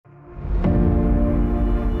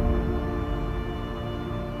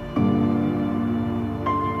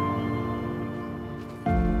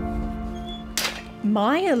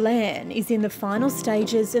Maya Lan is in the final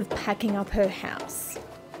stages of packing up her house.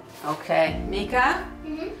 Okay, Mika,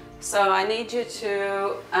 so I need you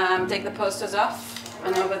to take the posters off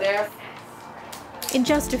and over there. In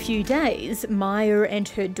just a few days, Maya and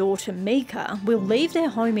her daughter Mika will leave their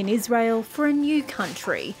home in Israel for a new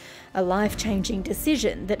country, a life-changing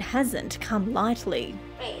decision that hasn't come lightly.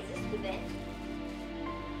 Wait, is this the bed?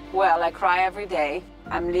 Well, I cry every day.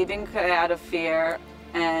 I'm leaving out of fear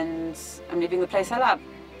and I'm leaving the place I love.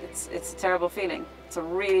 It's a terrible feeling. It's a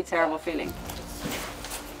really terrible feeling.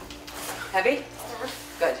 Heavy?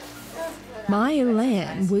 Good. Maya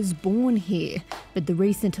Lan was born here, but the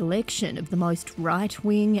recent election of the most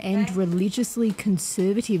right-wing and religiously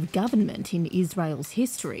conservative government in Israel's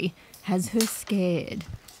history has her scared.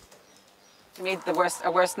 To me,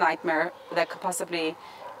 a worst nightmare that could possibly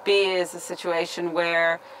be is a situation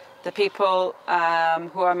where the people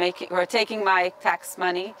who are taking my tax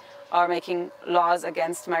money are making laws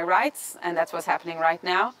against my rights, and that's what's happening right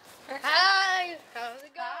now. Hi, how's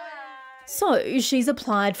it going? So she's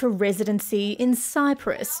applied for residency in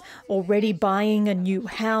Cyprus, already buying a new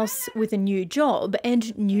house with a new job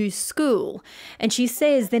and new school. And she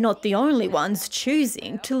says they're not the only ones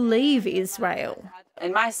choosing to leave Israel.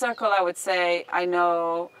 In my circle, I would say I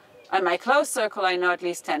know, in my close circle, I know at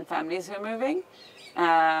least 10 families who are moving.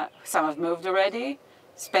 Some have moved already.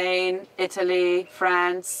 Spain, Italy,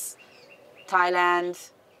 France,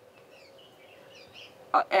 Thailand,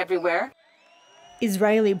 everywhere.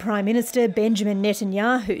 Israeli Prime Minister Benjamin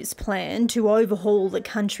Netanyahu's plan to overhaul the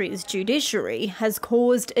country's judiciary has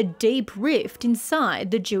caused a deep rift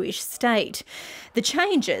inside the Jewish state. The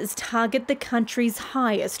changes target the country's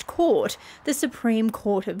highest court, the Supreme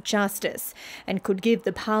Court of Justice, and could give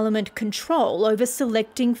the parliament control over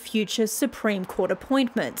selecting future Supreme Court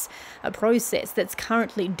appointments, a process that's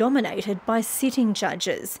currently dominated by sitting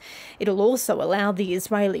judges. It'll also allow the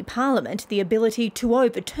Israeli parliament the ability to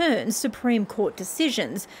overturn Supreme Court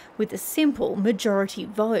decisions with a simple majority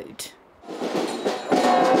vote.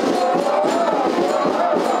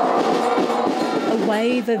 A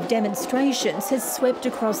wave of demonstrations has swept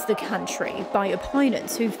across the country by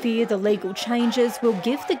opponents who fear the legal changes will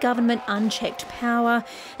give the government unchecked power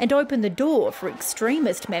and open the door for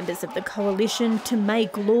extremist members of the coalition to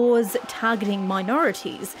make laws targeting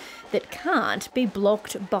minorities that can't be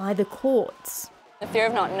blocked by the courts. The fear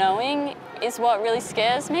of not knowing is what really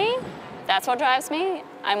scares me. That's what drives me.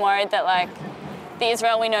 I'm worried that, like, the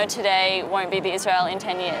Israel we know today won't be the Israel in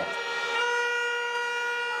 10 years.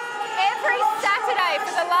 Every Saturday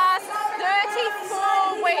for the last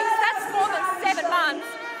 34 weeks, that's more than 7 months,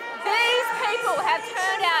 these people have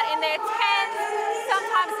turned out in their tens,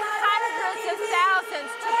 sometimes hundreds of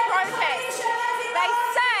thousands to protest. They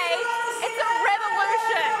say it's a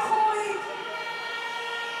revolution.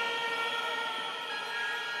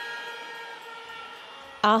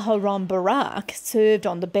 Aharon Barak served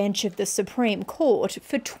on the bench of the Supreme Court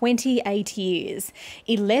for 28 years,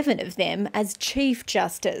 11 of them as Chief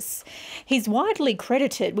Justice. He's widely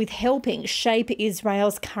credited with helping shape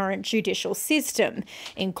Israel's current judicial system,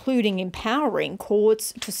 including empowering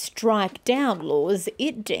courts to strike down laws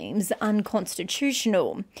it deems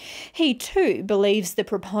unconstitutional. He too believes the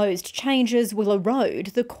proposed changes will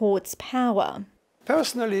erode the court's power.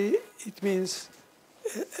 Personally, it means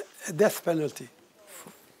a death penalty.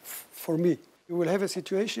 For me, we will have a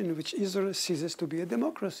situation in which Israel ceases to be a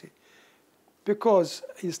democracy. Because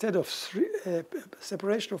instead of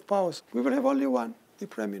separation of powers, we will have only one, the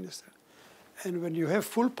Prime Minister. And when you have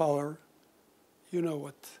full power, you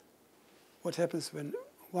know what happens when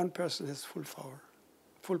one person has full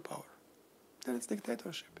power. Then it's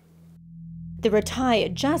dictatorship. The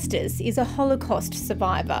retired justice is a Holocaust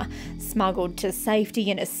survivor, smuggled to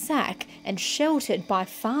safety in a sack and sheltered by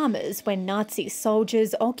farmers when Nazi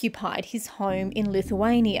soldiers occupied his home in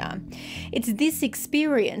Lithuania. It's this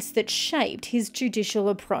experience that shaped his judicial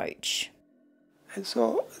approach. And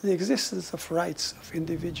so the existence of rights of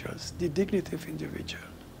individuals, the dignity of individuals,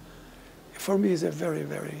 for me is a very,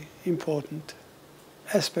 very important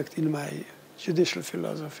aspect in my judicial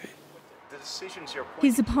philosophy.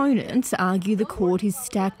 His opponents argue the court is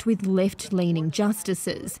stacked with left-leaning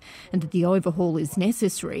justices and that the overhaul is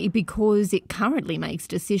necessary because it currently makes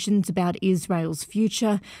decisions about Israel's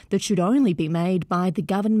future that should only be made by the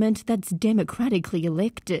government that's democratically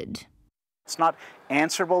elected. It's not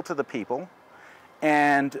answerable to the people,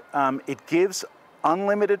 and it gives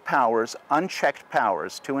unlimited powers, unchecked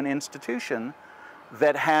powers to an institution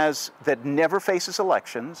that never faces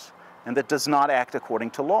elections and that does not act according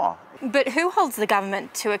to law. But who holds the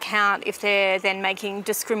government to account if they're then making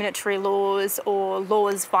discriminatory laws or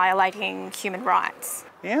laws violating human rights?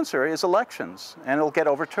 The answer is elections, and it'll get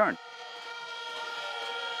overturned.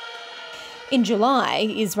 In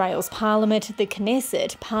July, Israel's parliament, the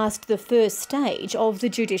Knesset, passed the first stage of the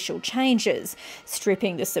judicial changes,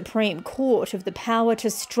 stripping the Supreme Court of the power to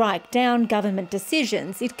strike down government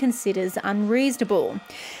decisions it considers unreasonable.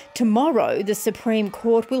 Tomorrow, the Supreme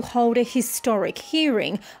Court will hold a historic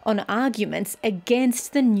hearing on arguments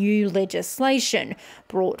against the new legislation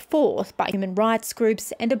brought forth by human rights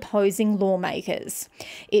groups and opposing lawmakers.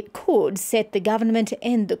 It could set the government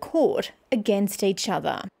and the court against each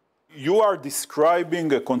other. You are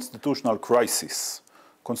describing a constitutional crisis.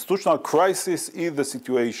 Constitutional crisis is the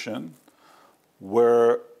situation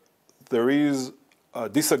where there is a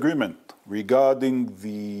disagreement regarding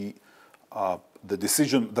the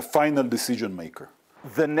final decision maker.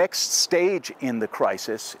 The next stage in the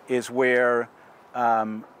crisis is where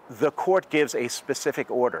the court gives a specific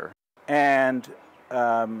order, and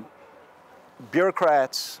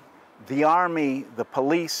bureaucrats, the army, the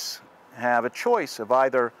police have a choice of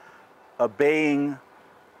either obeying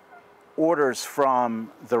orders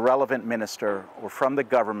from the relevant minister or from the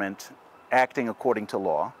government acting according to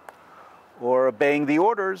law, or obeying the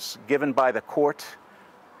orders given by the court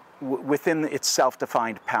within its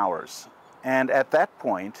self-defined powers. And at that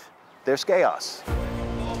point, there's chaos.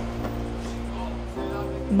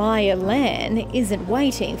 Maya Lan isn't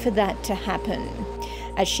waiting for that to happen.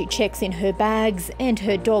 As she checks in her bags and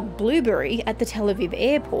her dog Blueberry at the Tel Aviv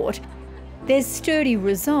airport, there's sturdy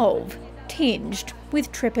resolve tinged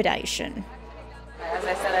with trepidation. As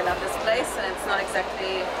I said, I love this place, and it's not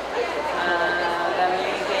exactly that I'm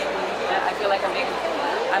leaving. I feel like I'm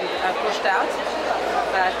pushed out,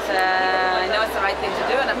 but I know it's the right thing to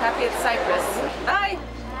do, and I'm happy it's Cyprus. Bye.